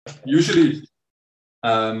Usually,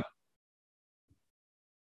 um,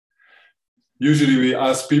 usually we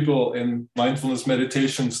ask people in mindfulness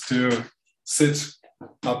meditations to sit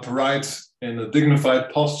upright in a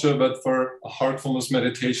dignified posture, but for a heartfulness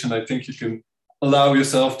meditation, I think you can allow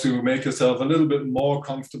yourself to make yourself a little bit more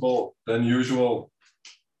comfortable than usual.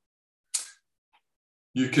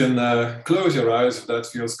 You can close your eyes if that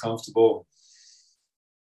feels comfortable.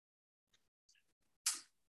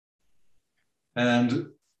 And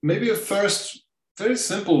maybe a first very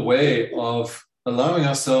simple way of allowing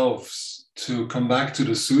ourselves to come back to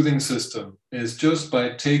the soothing system is just by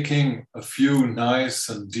taking a few nice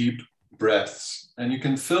and deep breaths. And you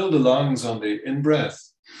can fill the lungs on the in-breath.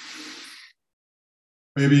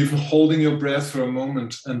 Maybe even holding your breath for a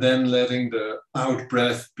moment and then letting the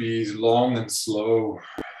out-breath be long and slow,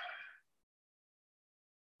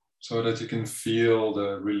 so that you can feel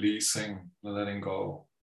the releasing, the letting go.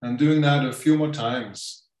 And doing that a few more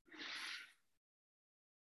times.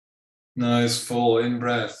 Nice full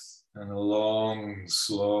in-breath and a long,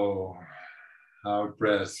 slow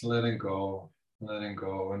out-breath, letting go,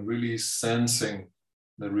 and really sensing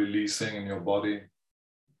the releasing in your body.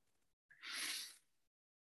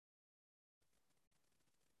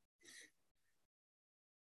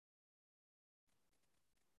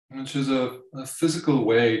 Which is a physical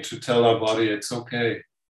way to tell our body it's okay.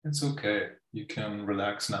 It's okay. You can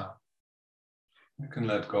relax now. You can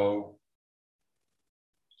let go.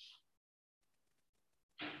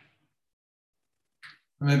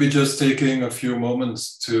 Maybe just taking a few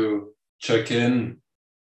moments to check in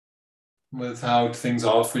with how things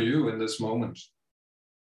are for you in this moment.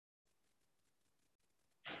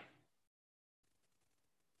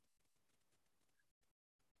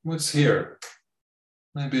 What's here?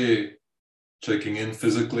 Maybe checking in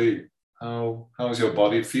physically. How's your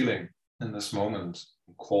body feeling in this moment?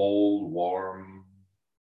 Cold, warm,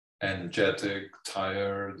 energetic,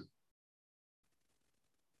 tired?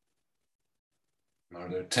 Are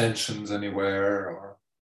there tensions anywhere or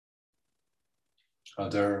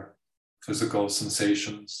other physical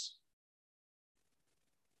sensations?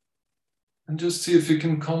 And just see if you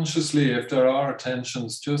can consciously, if there are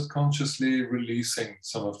tensions, just consciously releasing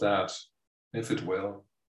some of that, if it will.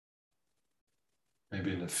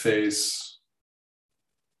 Maybe in the face,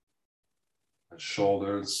 the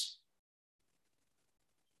shoulders,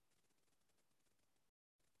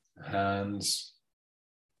 the hands.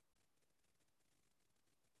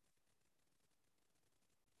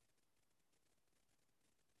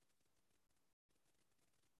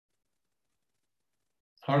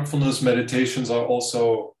 Heartfulness meditations are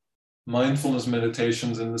also mindfulness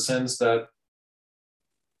meditations in the sense that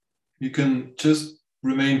you can just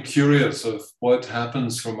remain curious of what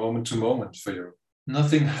happens from moment to moment for you.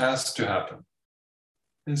 Nothing has to happen.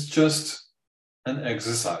 It's just an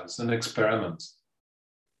exercise, an experiment.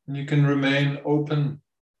 And you can remain open,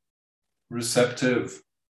 receptive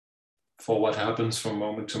for what happens from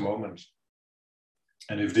moment to moment.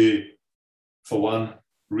 And if for one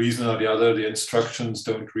reason or the other, the instructions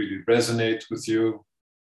don't really resonate with you,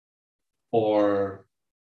 or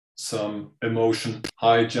some emotion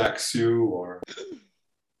hijacks you, or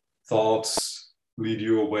thoughts lead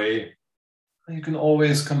you away, you can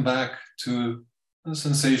always come back to the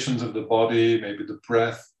sensations of the body, maybe the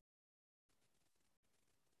breath,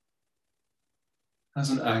 as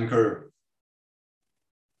an anchor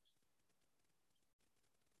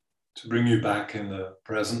to bring you back in the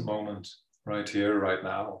present moment, right here, right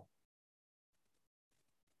now.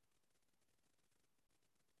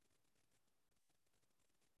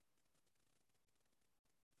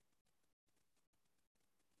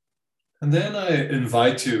 And then I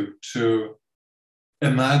invite you to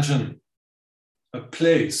imagine a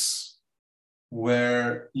place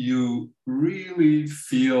where you really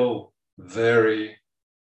feel very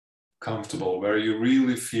comfortable, where you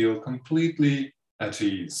really feel completely at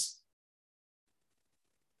ease,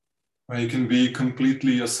 where you can be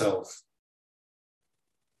completely yourself.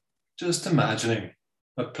 Just imagining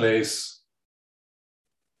a place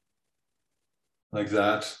like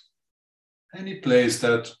that. Any place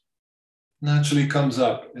that naturally comes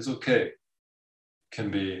up is okay. It can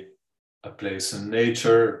be a place in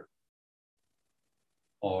nature,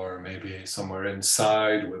 or maybe somewhere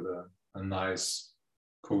inside with a nice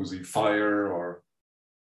cozy fire, or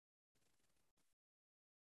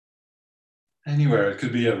anywhere. It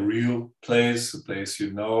could be a real place, a place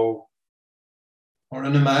you know, or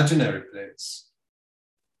an imaginary place.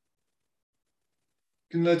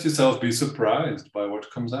 You can let yourself be surprised by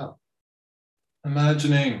what comes out.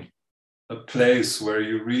 Imagining a place where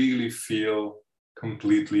you really feel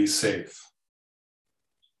completely safe,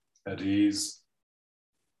 at ease,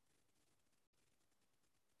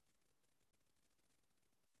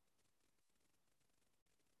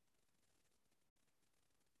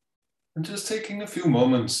 And just taking a few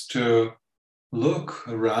moments to look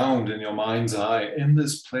around in your mind's eye in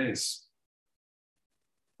this place.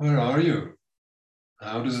 Where are you?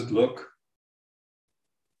 How does it look?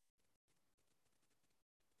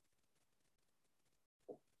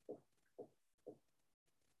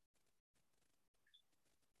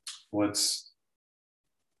 What's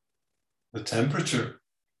the temperature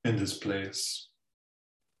in this place?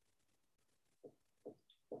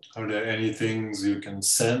 Are there any things you can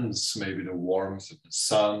sense? Maybe the warmth of the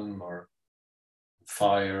sun, or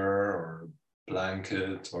fire, or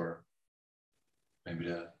blanket, or maybe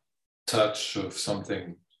the touch of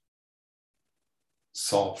something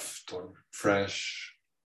soft or fresh.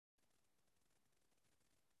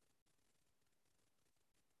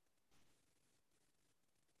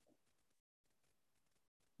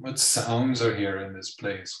 What sounds are here in this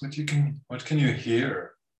place? What can you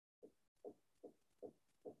hear?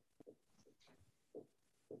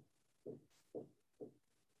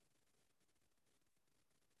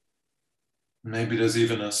 Maybe there's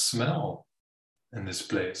even a smell in this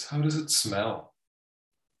place. How does it smell?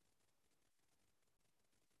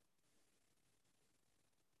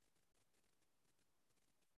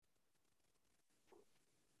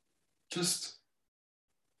 Just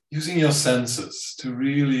using your senses to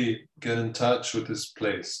really get in touch with this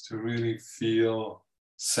place, to really feel,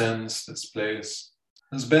 sense this place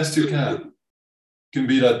as best you can. It can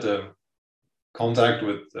be that the contact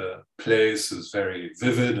with the place is very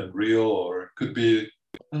vivid and real, or it could be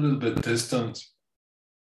a little bit distant.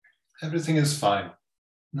 Everything is fine.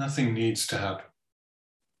 Nothing needs to happen.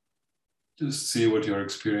 Just see what your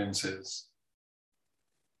experience is.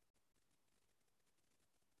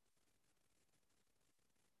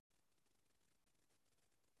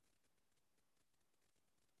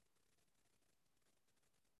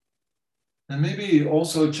 And maybe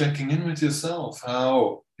also checking in with yourself.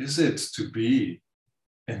 How is it to be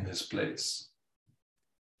in this place?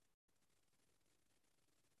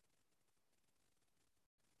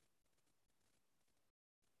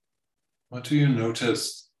 What do you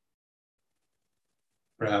notice,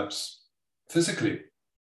 perhaps physically?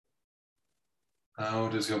 How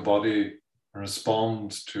does your body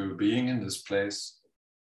respond to being in this place?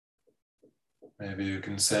 Maybe you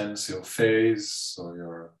can sense your face or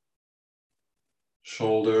your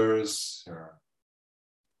shoulders, your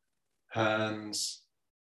hands.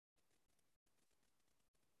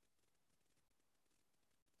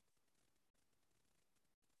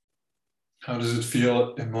 How does it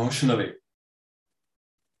feel emotionally?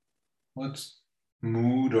 What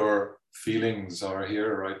mood or feelings are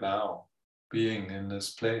here right now, being in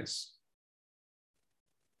this place?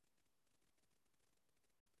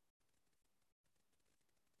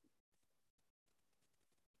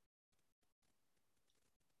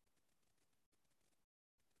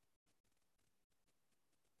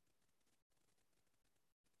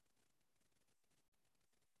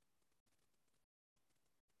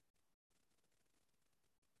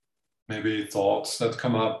 Maybe thoughts that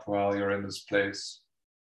come up while you're in this place.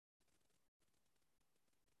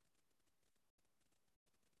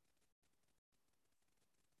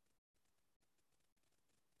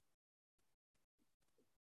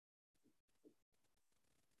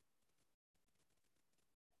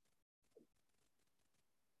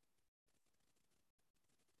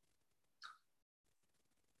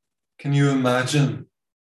 Can you imagine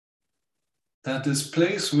that this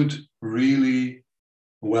place would really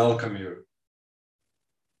welcome you?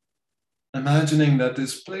 Imagining that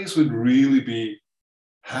this place would really be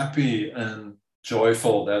happy and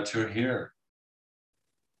joyful that you're here.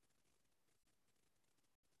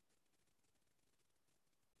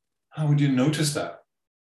 How would you notice that?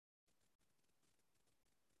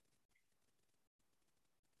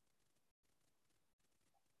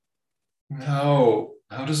 How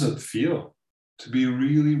does it feel to be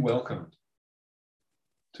really welcomed,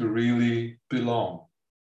 to really belong?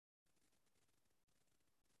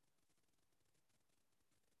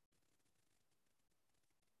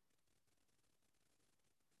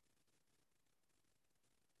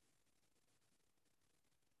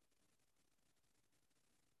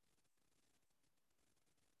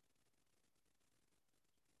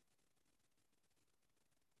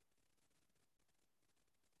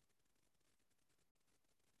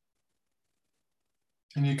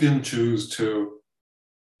 And you can choose to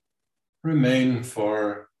remain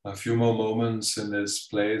for a few more moments in this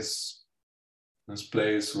place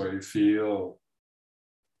where you feel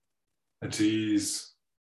at ease,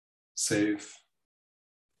 safe.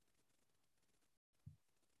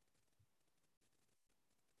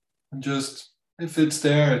 And just, if it's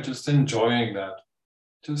there, just enjoying that,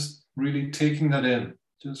 just really taking that in,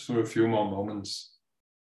 just for a few more moments.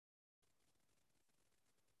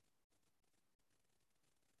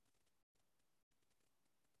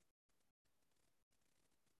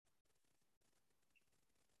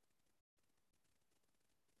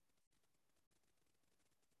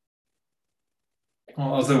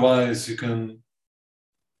 Or otherwise, you can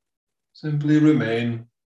simply remain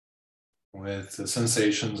with the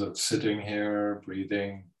sensations of sitting here,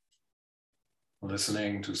 breathing,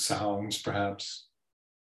 listening to sounds perhaps,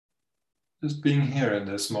 just being here in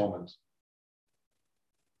this moment.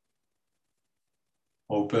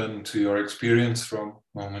 Open to your experience from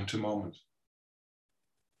moment to moment.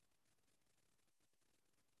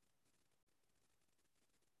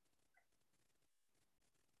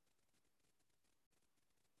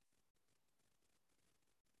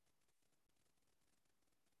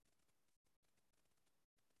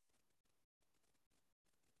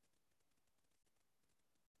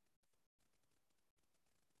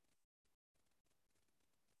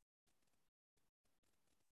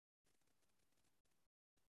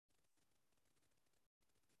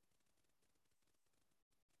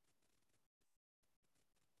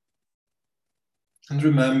 And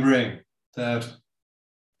remembering that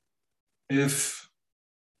if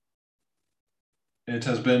it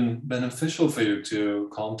has been beneficial for you to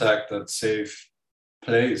contact that safe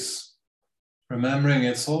place, remembering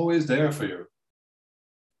it's always there for you.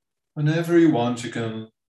 Whenever you want, you can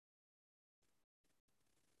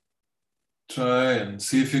try and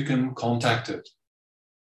see if you can contact it,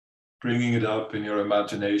 bringing it up in your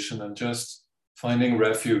imagination and just finding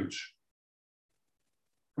refuge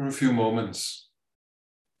for a few moments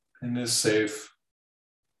in this safe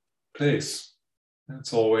place.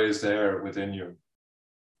 It's always there within you.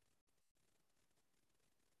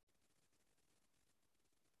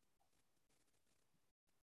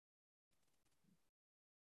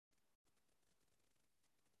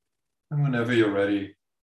 And whenever you're ready,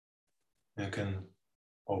 you can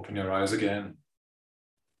open your eyes again.